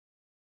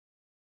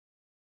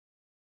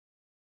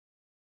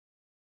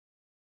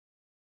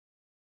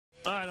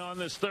All right, on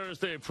this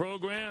Thursday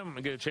program,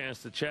 I get a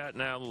chance to chat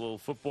now a little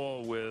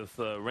football with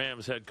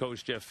Rams head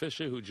coach Jeff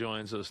Fisher, who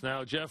joins us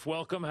now. Jeff,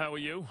 welcome. How are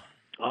you?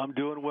 I'm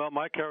doing well,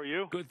 Mike. How are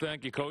you? Good,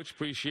 thank you, Coach.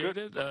 Appreciate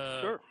it.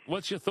 Sure.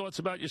 What's your thoughts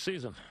about your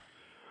season?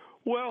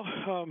 Well,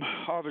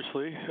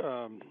 obviously,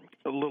 a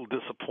little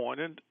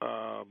disappointed,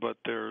 but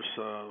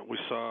we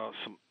saw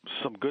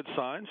some good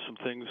signs, some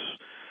things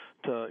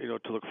to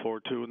look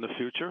forward to in the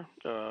future.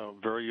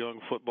 Very young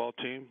football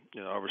team.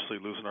 Obviously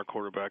losing our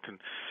quarterback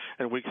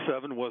in week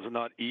 7 was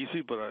not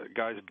easy, but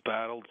guys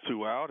battled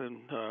throughout, and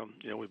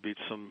we beat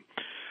some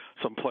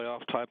playoff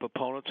type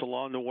opponents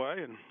along the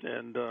way,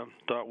 and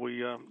thought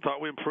we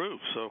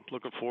improved. So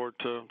looking forward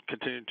to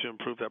continuing to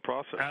improve that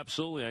process.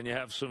 Absolutely, and you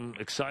have some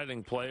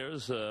exciting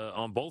players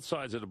on both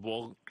sides of the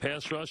ball.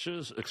 Pass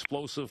rushers,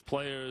 explosive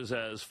players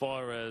as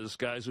far as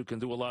guys who can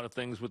do a lot of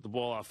things with the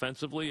ball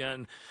offensively,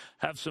 and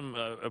have some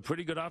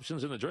pretty good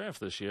options in the draft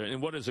this year.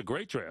 And what is a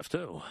great draft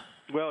too.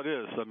 Well, it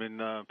is. I mean,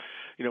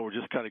 we're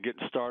just kind of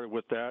getting started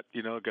with that.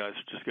 Guys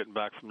are just getting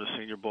back from the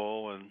Senior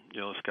Bowl, and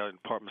the scouting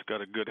department's got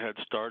a good head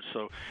start.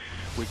 So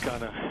we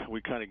kind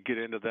of get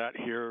into that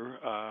here,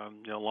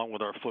 along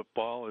with our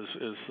football, is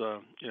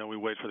we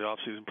wait for the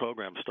off-season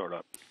program to start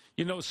up.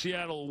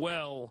 Seattle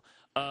well.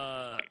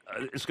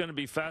 It's going to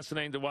be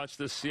fascinating to watch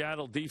this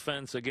Seattle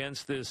defense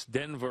against this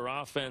Denver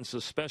offense,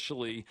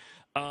 especially.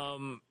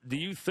 Do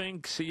you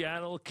think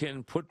Seattle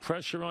can put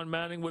pressure on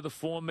Manning with a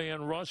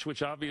 4-man rush,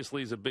 which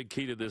obviously is a big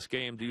key to this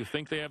game? Do you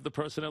think they have the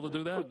personnel to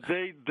do that?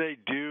 They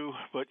do,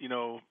 but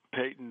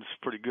Peyton's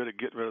pretty good at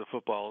getting rid of the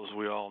football, as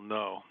we all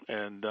know,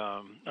 and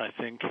I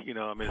think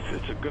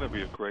it's going to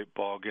be a great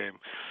ball game.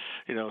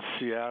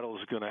 Seattle's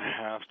going to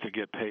have to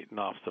get Peyton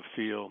off the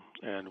field,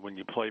 and when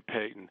you play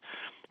Peyton,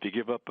 if you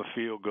give up a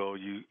field goal,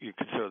 you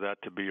consider that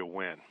to be a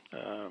win.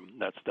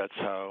 That's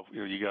how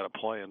you got to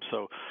play him.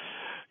 So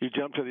you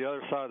jump to the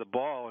other side of the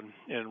ball,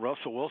 and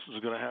Russell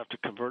Wilson's going to have to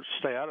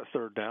stay out of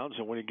third downs,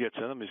 and when he gets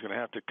in them, he's going to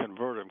have to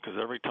convert him, because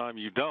every time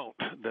you don't,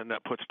 then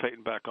that puts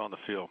Peyton back on the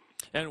field.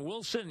 And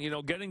Wilson,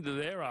 getting to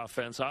their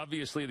offense,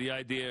 obviously the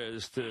idea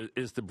is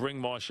to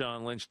bring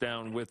Marshawn Lynch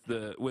down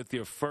with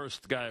your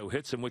first guy who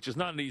hits him, which is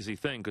not an easy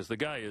thing because the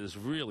guy is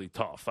really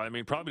tough. I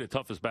mean, probably the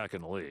toughest back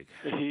in the league.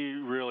 He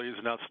really is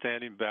an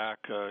outstanding back.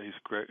 He's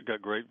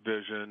got great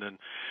vision and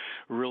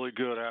really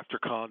good after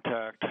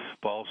contact,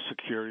 ball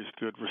security. He's a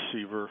good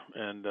receiver,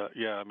 and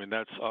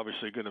that's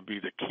obviously going to be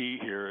the key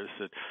here. Is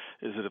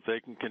that if they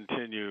can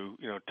continue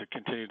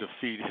to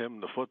feed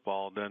him the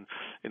football, then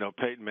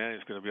Peyton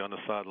Manning's going to be on the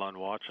sideline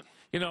watching.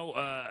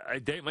 I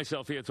date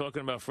myself here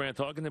talking about Fran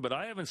Tarkenton, but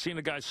I haven't seen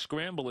a guy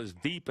scramble as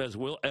deep as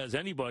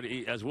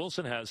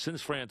Wilson has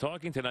since Fran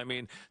Tarkenton. I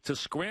mean, to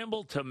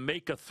scramble to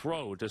make a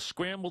throw, to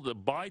scramble to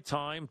buy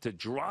time, to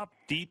drop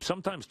deep,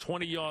 sometimes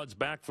 20 yards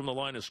back from the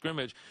line of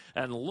scrimmage,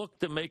 and look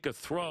to make a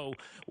throw.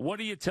 What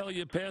do you tell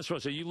your pass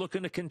rush? Are you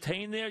looking to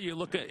contain there?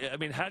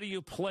 How do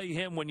you play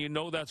him when you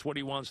know that's what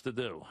he wants to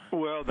do?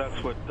 Well,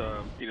 that's what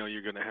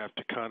you're going to have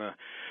to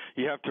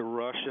you have to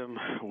rush him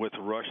with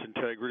rush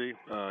integrity.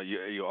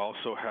 You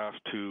also have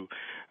to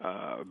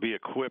be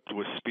equipped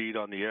with speed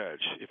on the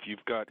edge. If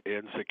you've got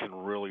ends that can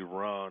really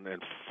run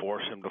and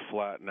force him to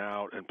flatten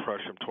out and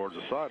pressure him towards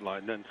the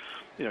sideline, then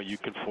you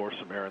can force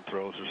some errant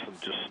throws or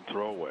some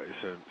throwaways.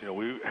 And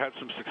we had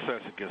some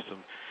success against him.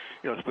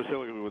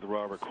 Specifically with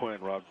Robert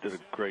Quinn. Rob did a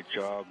great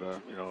job,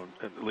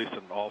 at least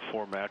in all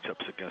 4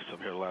 matchups against him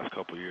here the last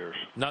couple of years.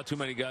 Not too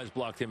many guys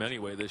blocked him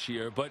anyway this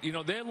year, but,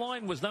 their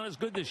line was not as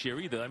good this year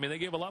either. I mean, they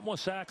gave a lot more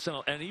sacks,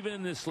 and even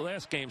in this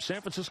last game,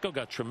 San Francisco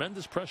got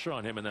tremendous pressure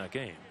on him in that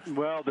game.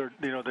 Well,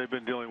 they've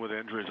been dealing with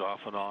injuries off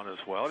and on as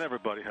well, and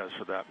everybody has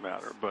for that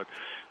matter. But,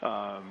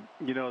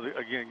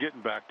 again,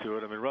 getting back to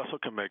it, I mean, Russell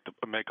can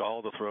make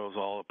all the throws,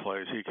 all the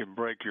plays. He can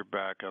break your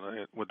back on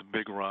it with the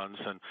big runs,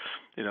 and,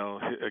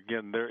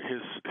 again,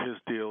 his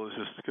deal is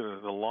just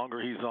the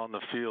longer he's on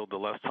the field, the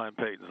less time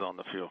Peyton's on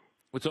the field.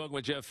 We're talking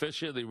with Jeff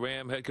Fisher, the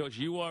Ram head coach.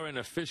 You are an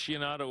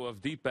aficionado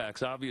of deep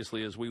backs,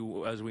 obviously, as we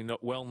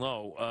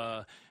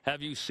know.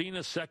 Have you seen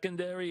a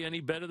secondary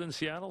any better than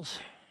Seattle's?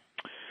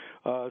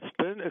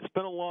 It's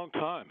been a long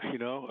time.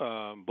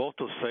 Both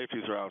those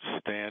safeties are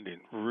outstanding.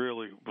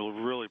 Really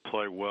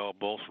play well.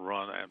 Both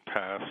run and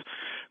pass.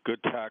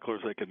 Good tacklers.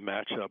 They can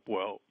match up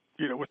well.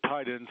 With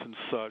tight ends and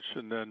such,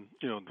 and then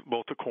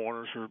both the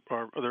corners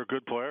they're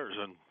good players,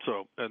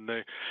 and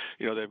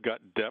they've got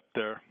depth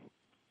there.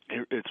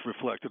 It's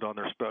reflected on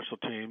their special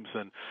teams,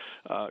 and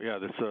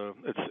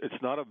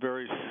it's not a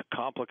very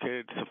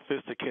complicated,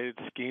 sophisticated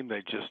scheme.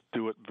 They just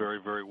do it very,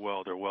 very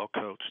well. They're well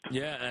coached.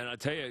 Yeah, and I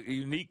tell you,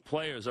 unique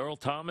players. Earl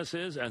Thomas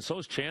is, and so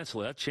is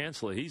Chancellor. That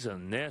Chancellor, he's a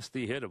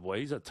nasty hitter, boy.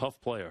 He's a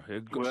tough player.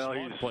 He's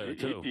player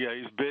too.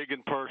 He's big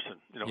in person.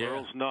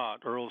 Earl's not.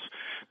 Earl's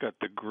got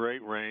the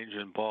great range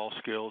and ball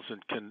skills,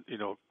 and can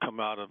come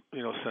out of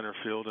center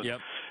field. And,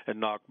 and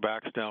knock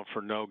backs down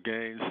for no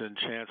gains. And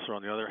Chancellor,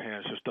 on the other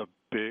hand, is just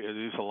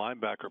he's a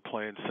linebacker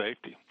playing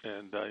safety,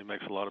 and he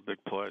makes a lot of big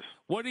plays.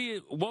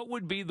 What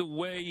would be the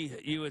way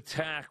you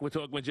attack? We're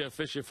talking with Jeff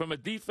Fisher from a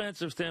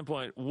defensive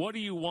standpoint. What do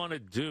you want to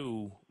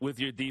do with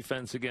your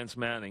defense against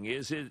Manning?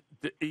 Is it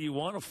you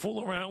want to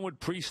fool around with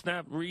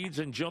pre-snap reads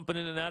and jumping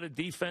in and out of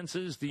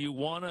defenses? Do you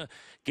want to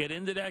get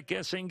into that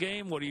guessing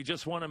game, or do you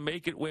just want to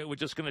make it where we're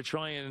just going to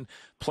try and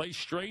play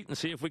straight and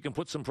see if we can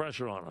put some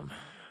pressure on them?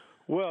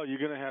 Well, you're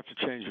going to have to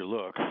change your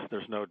look.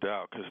 There's no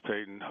doubt, because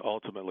Peyton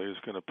ultimately is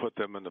going to put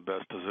them in the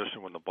best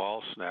position when the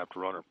ball's snapped,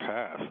 run or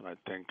pass. And I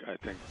think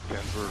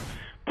Denver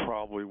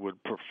probably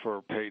would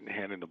prefer Peyton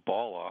handing the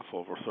ball off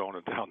over throwing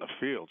it down the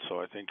field.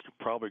 So I think you're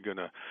probably going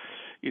to,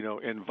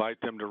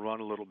 invite them to run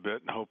a little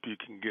bit and hope you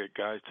can get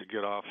guys to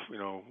get off,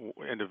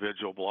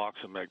 individual blocks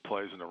and make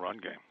plays in the run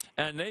game.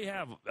 And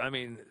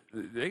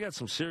they got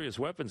some serious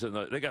weapons in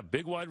they got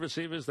big wide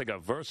receivers, they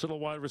got versatile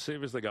wide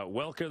receivers, they got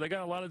Welker, they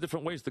got a lot of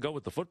different ways to go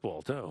with the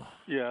football too.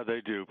 Yeah,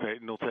 they do.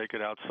 Peyton will take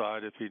it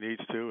outside if he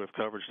needs to. If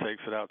coverage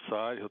takes it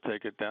outside, he'll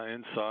take it down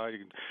inside.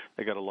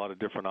 They got a lot of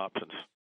different options.